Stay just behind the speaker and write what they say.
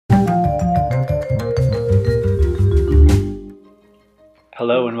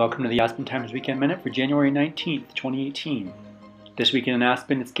Hello and welcome to the Aspen Times Weekend Minute for January 19th, 2018. This weekend in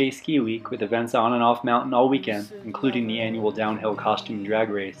Aspen, it's Gay Ski Week with events on and off mountain all weekend, including the annual downhill costume and drag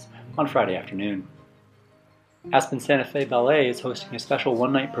race on Friday afternoon. Aspen Santa Fe Ballet is hosting a special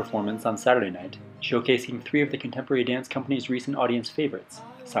one-night performance on Saturday night, showcasing three of the contemporary dance company's recent audience favorites,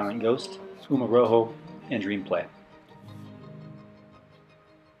 Silent Ghost, Uma Rojo, and Dream Play.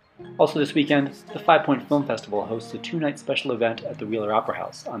 Also this weekend, the 5 Point Film Festival hosts a two-night special event at the Wheeler Opera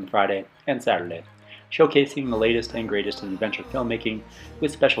House on Friday and Saturday, showcasing the latest and greatest in adventure filmmaking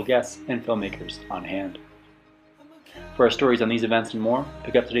with special guests and filmmakers on hand. For our stories on these events and more,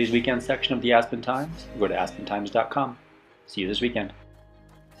 pick up today's weekend section of the Aspen Times or go to aspentimes.com. See you this weekend.